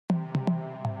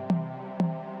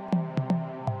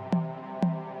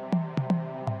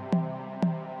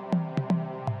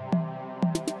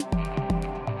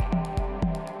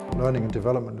learning and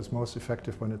development is most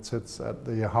effective when it sits at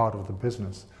the heart of the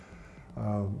business.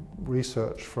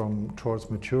 Research from Towards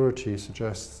Maturity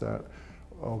suggests that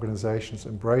organizations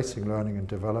embracing learning and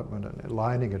development and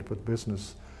aligning it with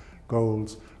business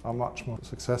goals are much more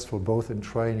successful both in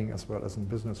training as well as in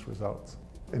business results.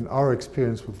 In our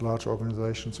experience with large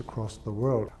organizations across the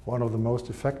world, one of the most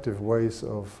effective ways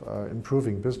of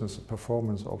improving business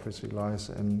performance obviously lies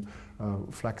in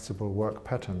flexible work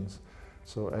patterns.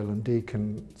 So L&D can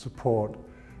support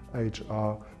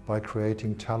HR by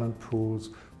creating talent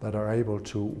pools that are able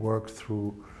to work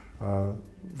through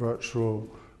virtual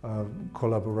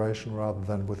collaboration rather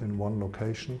than within one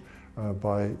location,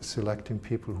 by selecting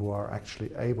people who are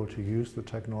actually able to use the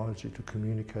technology to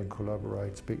communicate,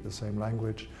 collaborate, speak the same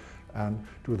language and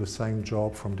do the same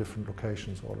job from different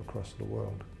locations all across the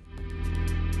world.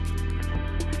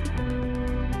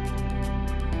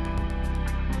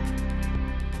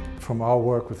 From our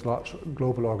work with large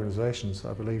global organizations,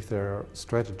 I believe there are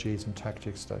strategies and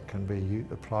tactics that can be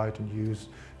applied and used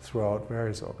throughout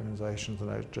various organizations, and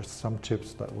there are just some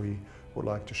tips that we would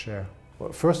like to share.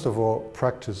 Well, first of all,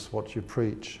 practice what you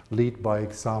preach. Lead by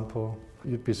example.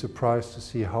 You'd be surprised to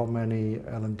see how many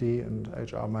L&D and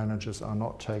HR managers are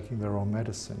not taking their own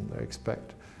medicine. They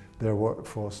expect their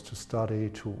workforce to study,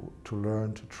 to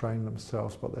learn, to train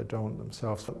themselves, but they don't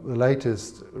themselves. The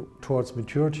latest Towards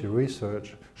Maturity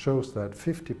research shows that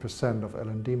 50% of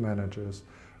L&D managers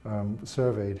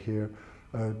surveyed here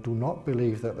do not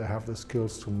believe that they have the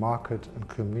skills to market and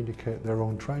communicate their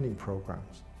own training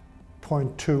programs.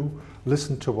 Point 2,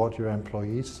 listen to what your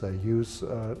employees say. Use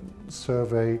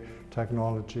survey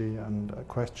technology and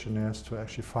questionnaires to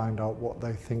actually find out what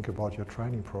they think about your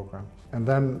training programs. And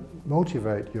then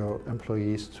motivate your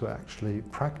employees to actually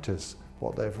practice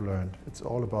what they've learned. It's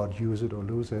all about use it or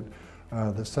lose it.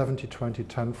 The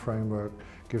 70-20-10 framework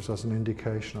gives us an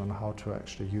indication on how to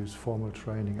actually use formal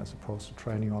training as opposed to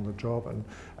training on the job and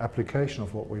application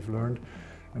of what we've learned.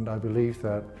 And I believe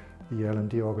that the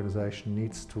L&D organization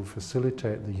needs to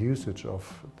facilitate the usage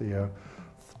of the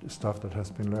stuff that has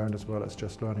been learned as well as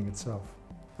just learning itself.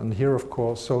 And here, of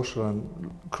course, social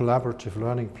and collaborative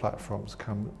learning platforms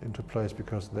come into place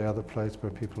because they are the place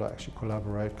where people actually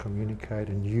collaborate, communicate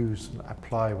and use and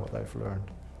apply what they've learned.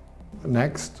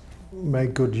 Next,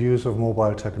 make good use of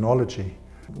mobile technology.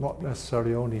 Not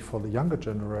necessarily only for the younger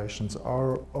generations.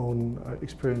 Our own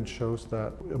experience shows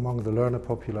that among the learner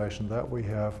population that we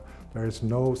have, there is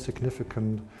no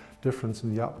significant difference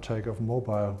in the uptake of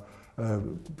mobile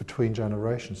between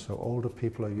generations. So older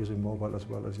people are using mobile as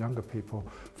well as younger people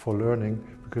for learning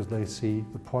because they see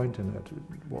the point in it.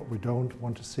 What we don't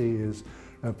want to see is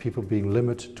people being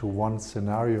limited to one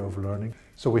scenario of learning.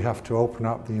 So we have to open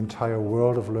up the entire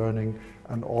world of learning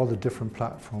and all the different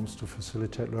platforms to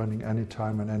facilitate learning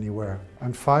anytime and anywhere.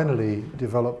 And finally,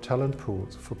 develop talent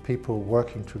pools for people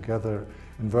working together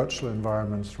in virtual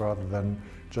environments rather than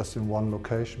just in one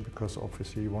location, because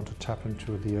obviously you want to tap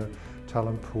into the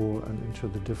talent pool and into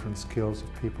the different skills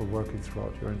of people working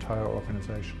throughout your entire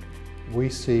organization. We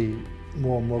see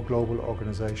more and more global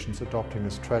organizations adopting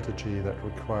a strategy that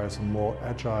requires a more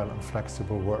agile and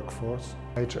flexible workforce.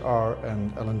 HR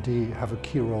and L&D have a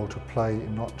key role to play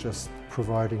in not just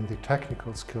providing the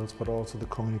technical skills, but also the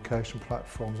communication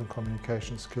platforms and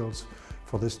communication skills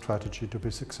for this strategy to be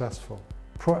successful.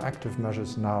 Proactive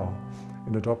measures now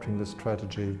in adopting this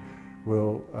strategy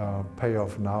will pay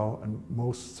off now, and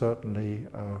most certainly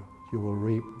you will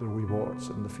reap the rewards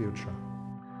in the future.